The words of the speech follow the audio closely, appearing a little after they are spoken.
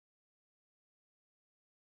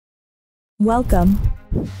Welcome.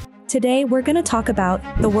 Today we're going to talk about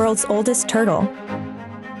the world's oldest turtle.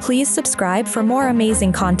 Please subscribe for more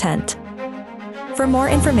amazing content. For more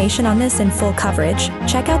information on this in full coverage,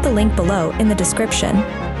 check out the link below in the description.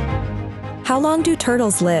 How long do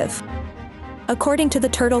turtles live? According to the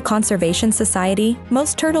Turtle Conservation Society,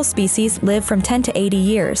 most turtle species live from 10 to 80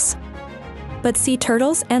 years. But sea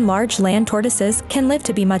turtles and large land tortoises can live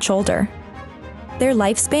to be much older. Their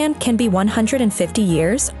lifespan can be 150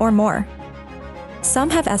 years or more.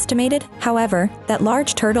 Some have estimated, however, that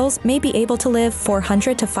large turtles may be able to live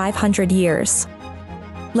 400 to 500 years.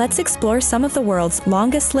 Let's explore some of the world's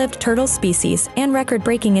longest-lived turtle species and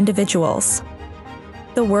record-breaking individuals.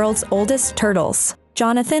 The world's oldest turtles.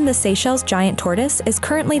 Jonathan the Seychelles giant tortoise is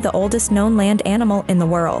currently the oldest known land animal in the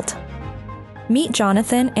world. Meet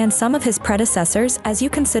Jonathan and some of his predecessors as you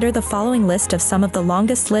consider the following list of some of the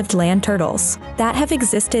longest-lived land turtles that have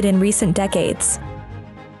existed in recent decades.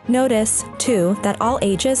 Notice, too, that all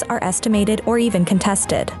ages are estimated or even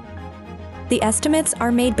contested. The estimates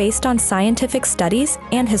are made based on scientific studies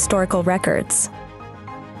and historical records.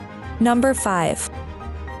 Number 5.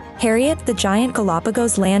 Harriet the giant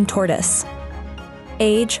Galapagos land tortoise.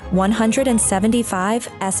 Age, 175,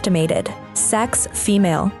 estimated. Sex,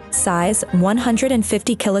 female. Size,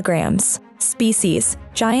 150 kilograms. Species,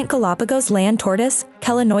 giant Galapagos land tortoise,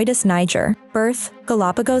 Calanoidus niger. Birth,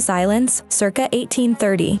 Galapagos Islands, circa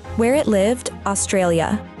 1830. Where it lived,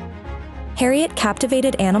 Australia. Harriet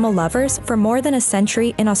captivated animal lovers for more than a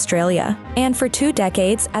century in Australia, and for 2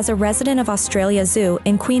 decades as a resident of Australia Zoo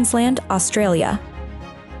in Queensland, Australia.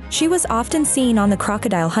 She was often seen on the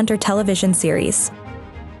Crocodile Hunter television series.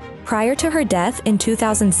 Prior to her death in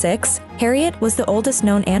 2006, Harriet was the oldest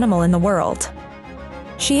known animal in the world.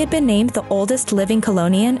 She had been named the oldest living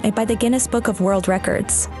Colonian by the Guinness Book of World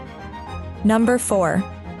Records. Number 4.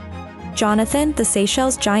 Jonathan the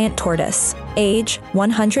Seychelles giant tortoise. Age,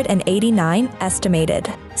 189, estimated.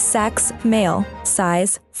 Sex, male.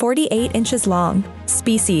 Size, 48 inches long.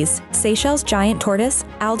 Species, Seychelles giant tortoise,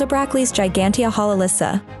 Aldabra gigantea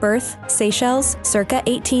hololissa. Birth, Seychelles, circa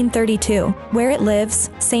 1832. Where it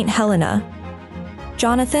lives, St. Helena.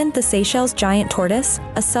 Jonathan the Seychelles giant tortoise,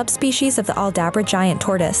 a subspecies of the Aldabra giant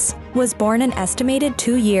tortoise, was born an estimated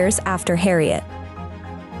 2 years after Harriet.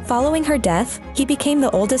 Following her death, he became the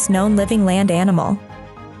oldest known living land animal.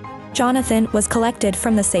 Jonathan was collected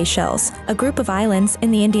from the Seychelles, a group of islands in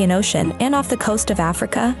the Indian Ocean and off the coast of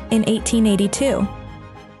Africa, in 1882.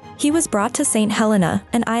 He was brought to St. Helena,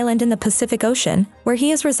 an island in the Pacific Ocean, where he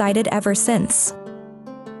has resided ever since.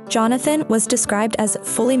 Jonathan was described as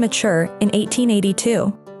fully mature in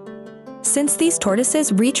 1882. Since these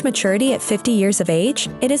tortoises reach maturity at 50 years of age,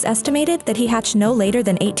 it is estimated that he hatched no later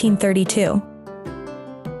than 1832.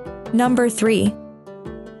 Number 3.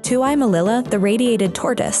 Imalila the radiated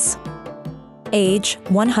tortoise. Age,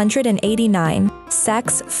 189.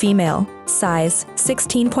 Sex, female. Size,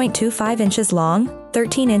 16.25 inches long,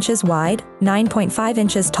 13 inches wide, 9.5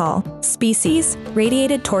 inches tall. Species,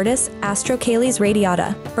 radiated tortoise, Astrocales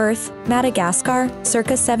radiata. Birth, Madagascar,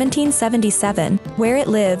 circa 1777. Where it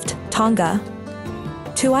lived, Tonga.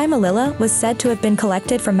 Imalila was said to have been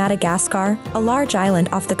collected from Madagascar, a large island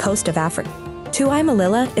off the coast of Africa.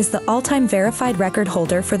 Imalila is the all-time verified record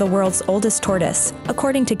holder for the world's oldest tortoise,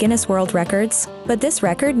 according to Guinness World Records, but this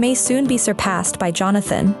record may soon be surpassed by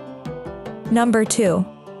Jonathan. Number 2.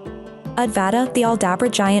 Aldabra the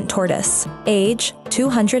Aldabra giant tortoise. Age,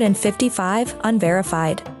 255,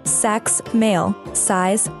 unverified. Sex, male.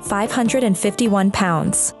 Size, 551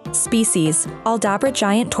 pounds. Species, Aldabra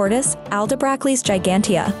giant tortoise, Aldabra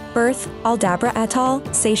gigantea. Birth, Aldabra atoll,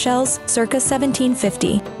 Seychelles, circa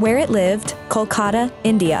 1750. Where it lived, Kolkata,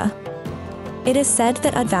 India. It is said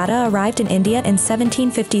that Aldabra arrived in India in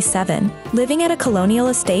 1757, living at a colonial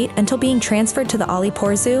estate until being transferred to the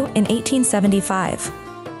Alipore Zoo in 1875.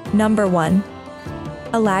 Number 1.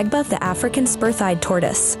 Aldabra the African spur-thighed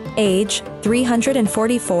tortoise. Age,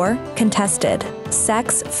 344, contested.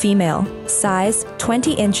 Sex, female. Size,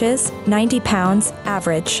 20 inches, 90 pounds,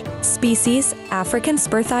 average. Species, African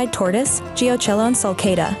spur-thighed tortoise, Geochelone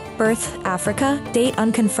sulcata. Birth, Africa, date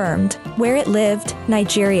unconfirmed. Where it lived,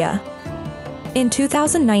 Nigeria. In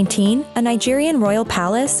 2019, a Nigerian royal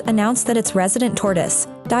palace announced that its resident tortoise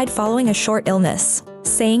died following a short illness,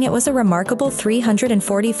 saying it was a remarkable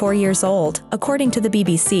 344 years old, according to the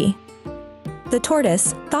BBC. The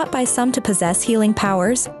tortoise, thought by some to possess healing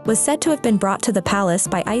powers, was said to have been brought to the palace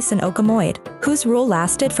by Isin Okamoid, whose rule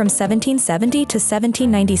lasted from 1770 to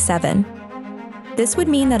 1797. This would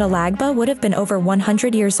mean that Aldabra would have been over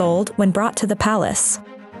 100 years old when brought to the palace.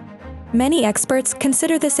 Many experts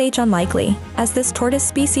consider this age unlikely, as this tortoise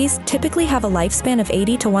species typically have a lifespan of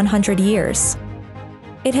 80 to 100 years.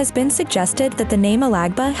 It has been suggested that the name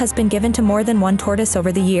Aldabra has been given to more than one tortoise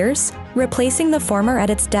over the years, replacing the former at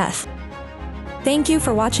its death. Thank you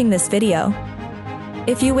for watching this video.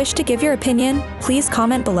 If you wish to give your opinion, please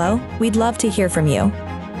comment below, we'd love to hear from you.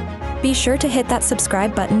 Be sure to hit that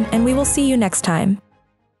subscribe button and we will see you next time.